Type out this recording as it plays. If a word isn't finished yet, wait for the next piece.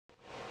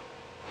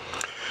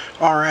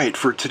Alright,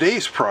 for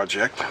today's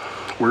project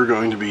we're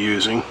going to be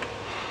using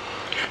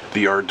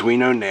the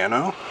Arduino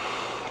Nano,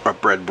 a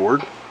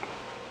breadboard,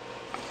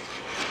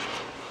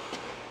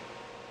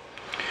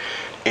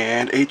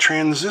 and a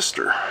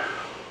transistor.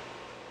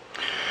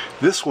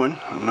 This one,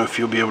 I don't know if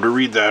you'll be able to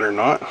read that or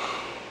not,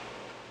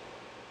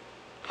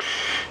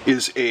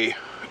 is a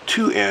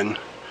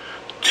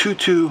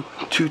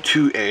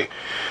 2N2222A.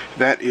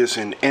 That is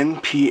an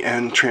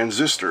NPN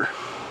transistor.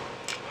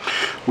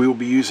 We will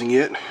be using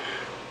it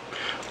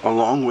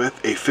along with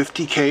a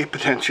 50K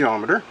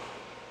potentiometer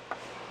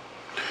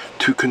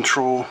to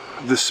control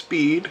the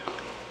speed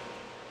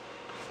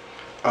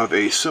of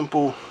a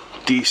simple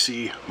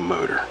DC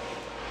motor.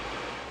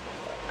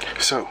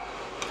 So,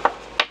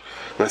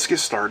 let's get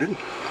started.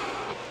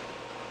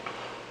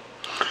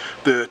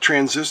 The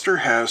transistor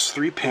has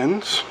 3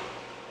 pins: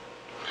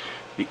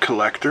 the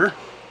collector,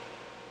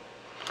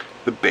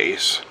 the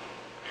base,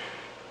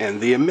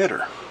 and the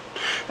emitter.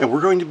 And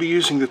we're going to be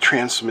using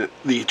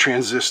the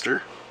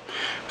transistor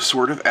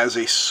sort of as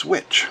a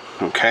switch,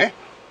 okay?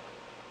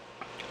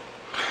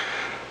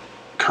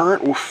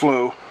 Current will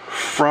flow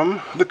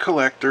from the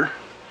collector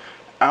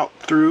out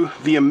through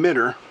the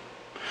emitter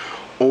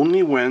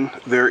only when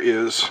there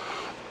is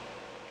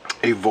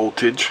a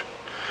voltage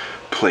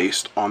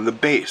placed on the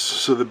base.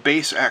 So the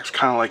base acts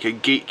kind of like a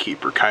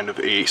gatekeeper, kind of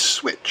a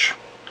switch,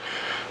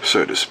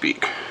 so to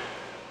speak.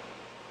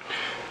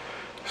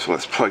 So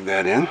let's plug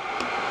that in.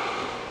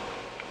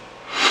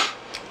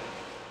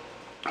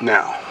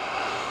 Now,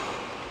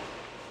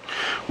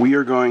 we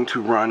are going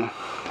to run,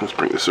 let's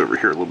bring this over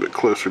here a little bit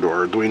closer to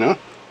our Arduino.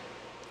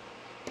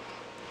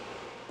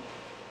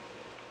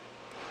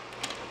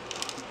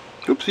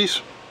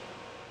 Oopsies.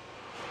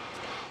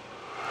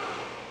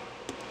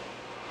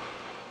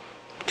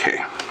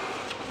 Okay.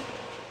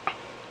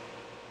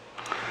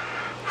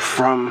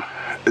 From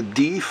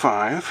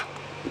D5,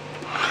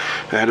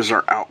 that is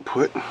our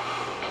output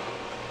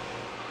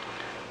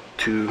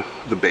to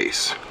the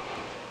base.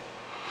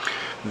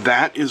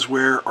 That is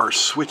where our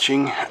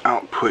switching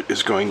output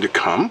is going to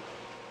come.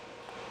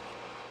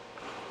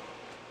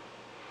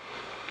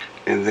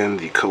 And then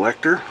the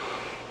collector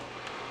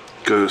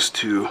goes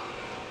to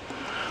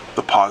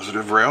the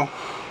positive rail.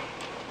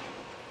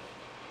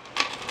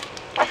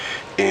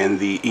 And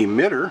the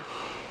emitter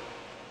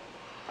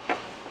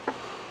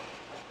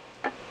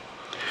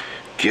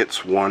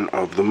gets one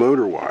of the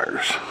motor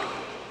wires.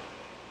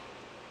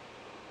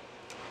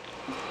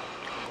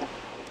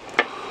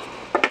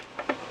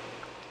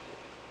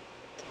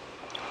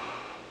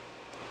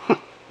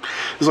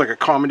 It's like a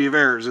comedy of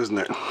errors, isn't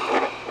it?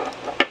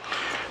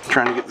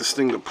 Trying to get this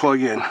thing to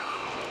plug in.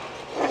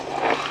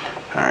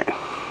 Alright.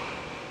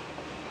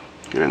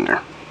 Get in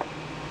there.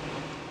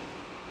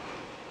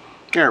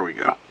 There we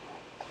go.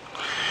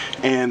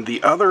 And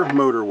the other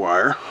motor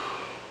wire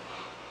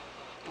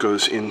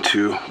goes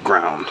into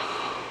ground.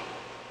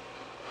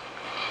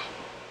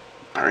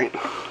 Alright.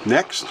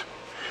 Next,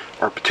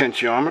 our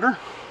potentiometer.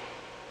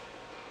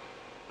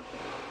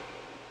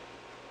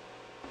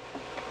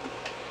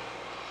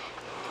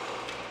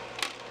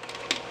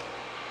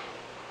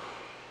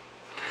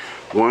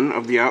 One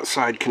of the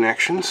outside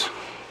connections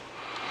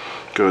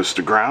goes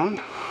to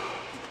ground.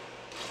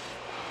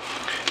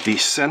 The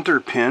center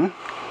pin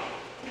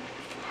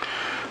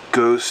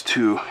goes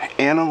to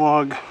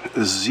analog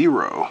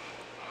 0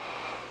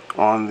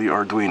 on the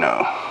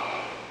Arduino.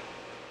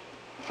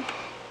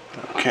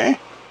 Okay,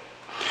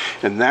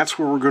 and that's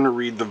where we're going to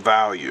read the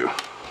value.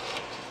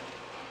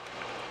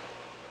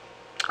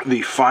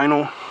 The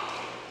final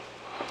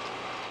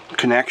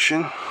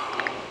connection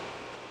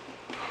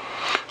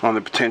on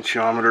the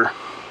potentiometer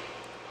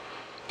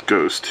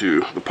goes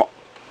to the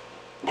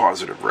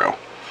positive rail.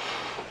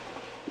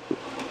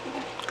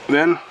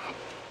 Then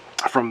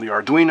from the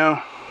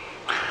Arduino,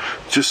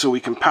 just so we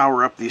can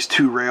power up these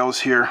 2 rails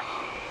here,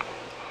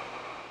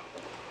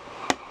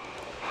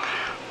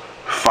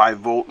 5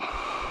 volt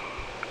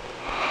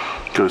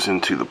goes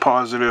into the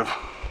positive,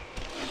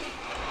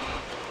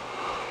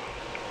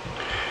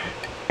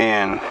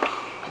 and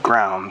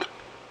ground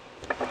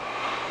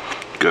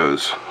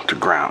goes to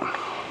ground.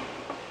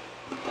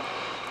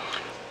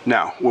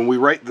 Now, when we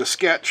write the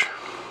sketch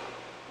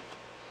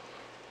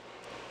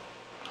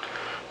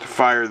to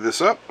fire this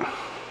up,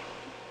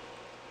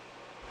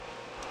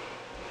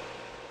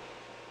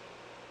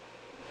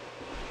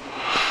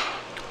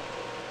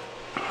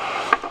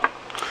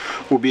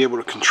 we'll be able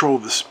to control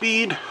the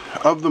speed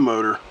of the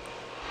motor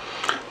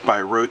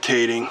by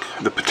rotating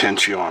the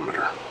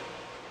potentiometer.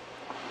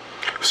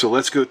 So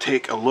let's go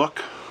take a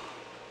look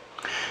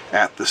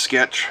at the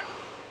sketch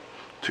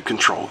to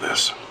control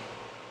this.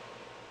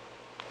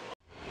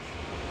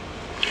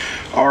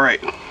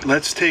 Alright,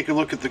 let's take a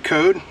look at the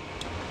code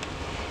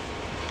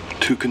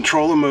to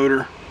control a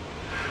motor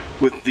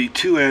with the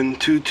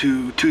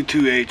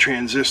 2N2222A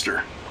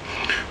transistor.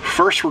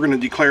 First, we're going to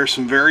declare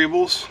some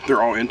variables.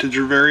 They're all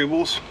integer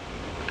variables.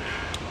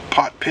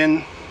 Pot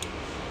pin.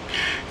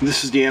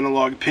 This is the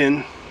analog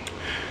pin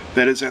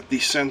that is at the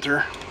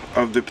center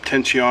of the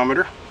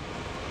potentiometer.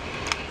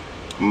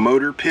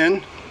 Motor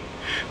pin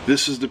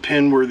This is the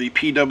pin where the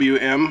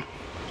PWM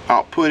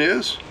output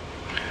is.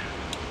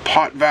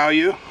 Pot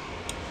value.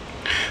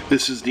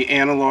 This is the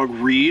analog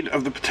read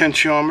of the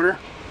potentiometer.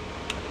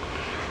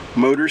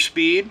 Motor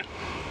speed.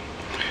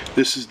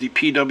 This is the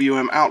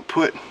PWM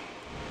output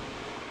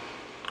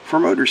for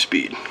motor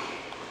speed.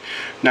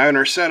 Now in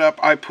our setup,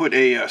 I put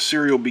a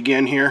serial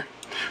begin here,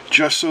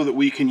 just so that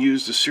we can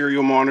use the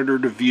serial monitor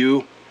to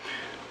view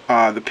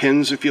the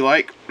pins if you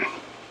like.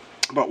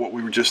 But what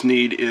we just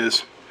need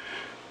is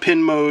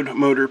pin mode,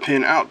 motor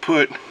pin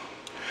output,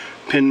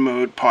 pin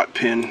mode, pot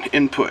pin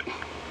input.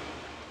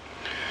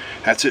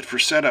 That's it for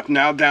setup.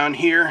 Now down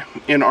here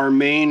in our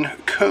main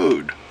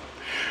code,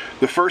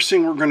 the first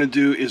thing we're going to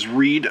do is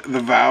read the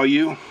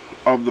value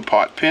of the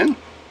pot pin,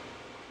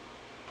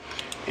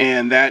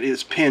 and that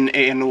is pin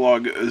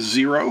analog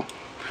 0.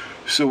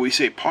 So we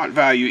say pot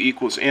value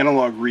equals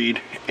analog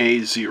read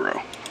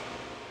A0.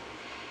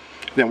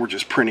 Then we're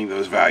just printing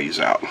those values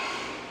out.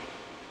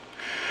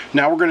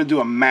 Now we're going to do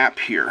a map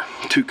here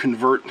to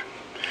convert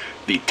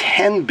the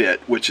 10-bit,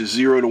 which is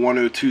 0 to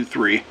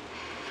 1023,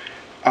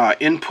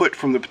 input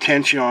from the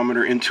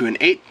potentiometer into an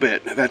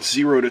 8-bit, that's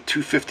 0 to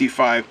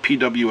 255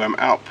 PWM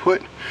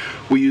output.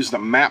 We use the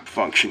map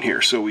function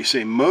here. So we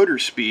say motor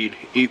speed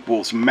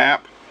equals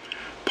map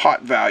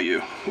pot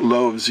value,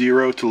 low of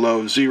 0 to low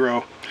of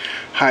 0,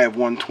 high of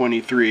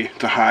 123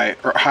 to high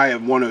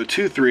of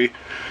 1023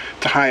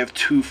 to high of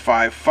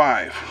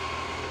 255.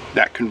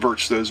 That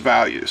converts those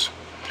values.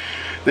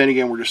 Then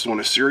again, we're just doing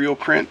a serial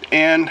print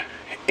and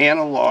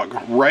analog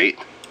write,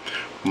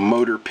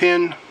 motor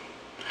pin,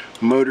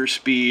 motor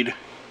speed.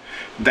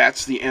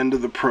 That's the end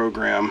of the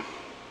program.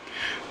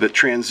 The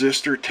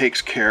transistor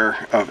takes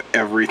care of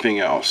everything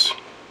else.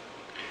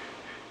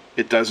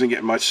 It doesn't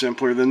get much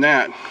simpler than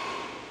that.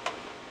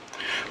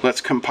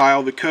 Let's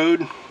compile the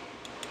code,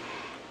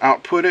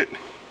 output it,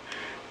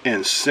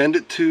 and send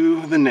it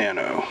to the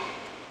Nano.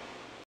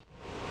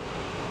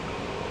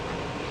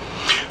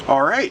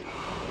 Alright,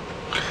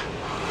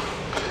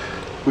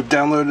 we've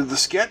downloaded the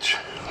sketch.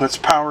 Let's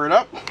power it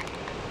up.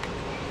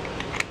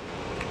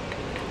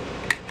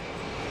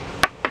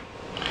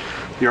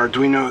 The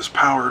Arduino is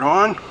powered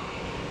on.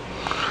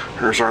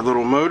 There's our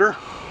little motor.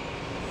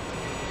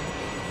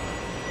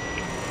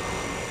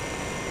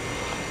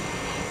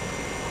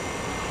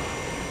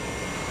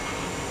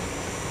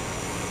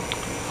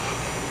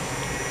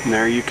 And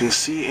there you can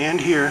see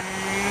and hear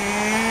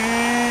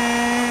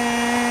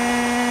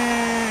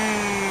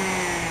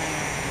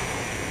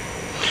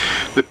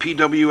the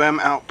PWM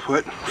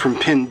output from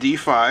pin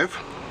D5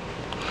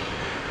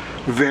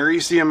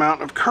 varies the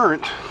amount of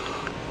current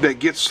that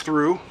gets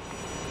through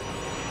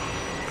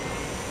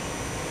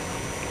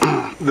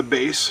the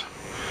base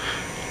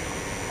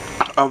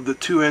of the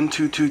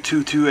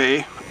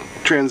 2N2222A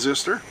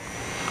transistor,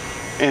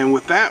 and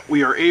with that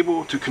we are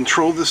able to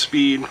control the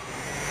speed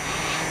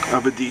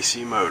of a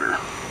DC motor.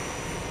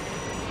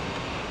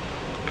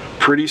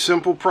 Pretty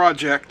simple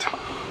project,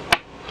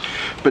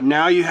 but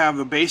now you have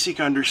a basic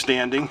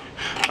understanding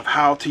of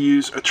how to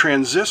use a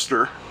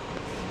transistor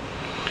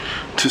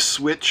to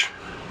switch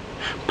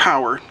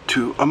power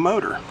to a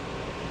motor.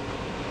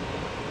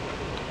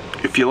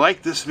 If you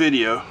like this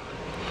video,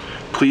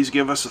 please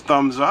give us a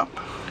thumbs up,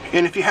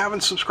 and if you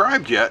haven't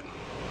subscribed yet,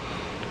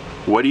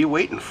 what are you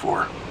waiting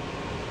for?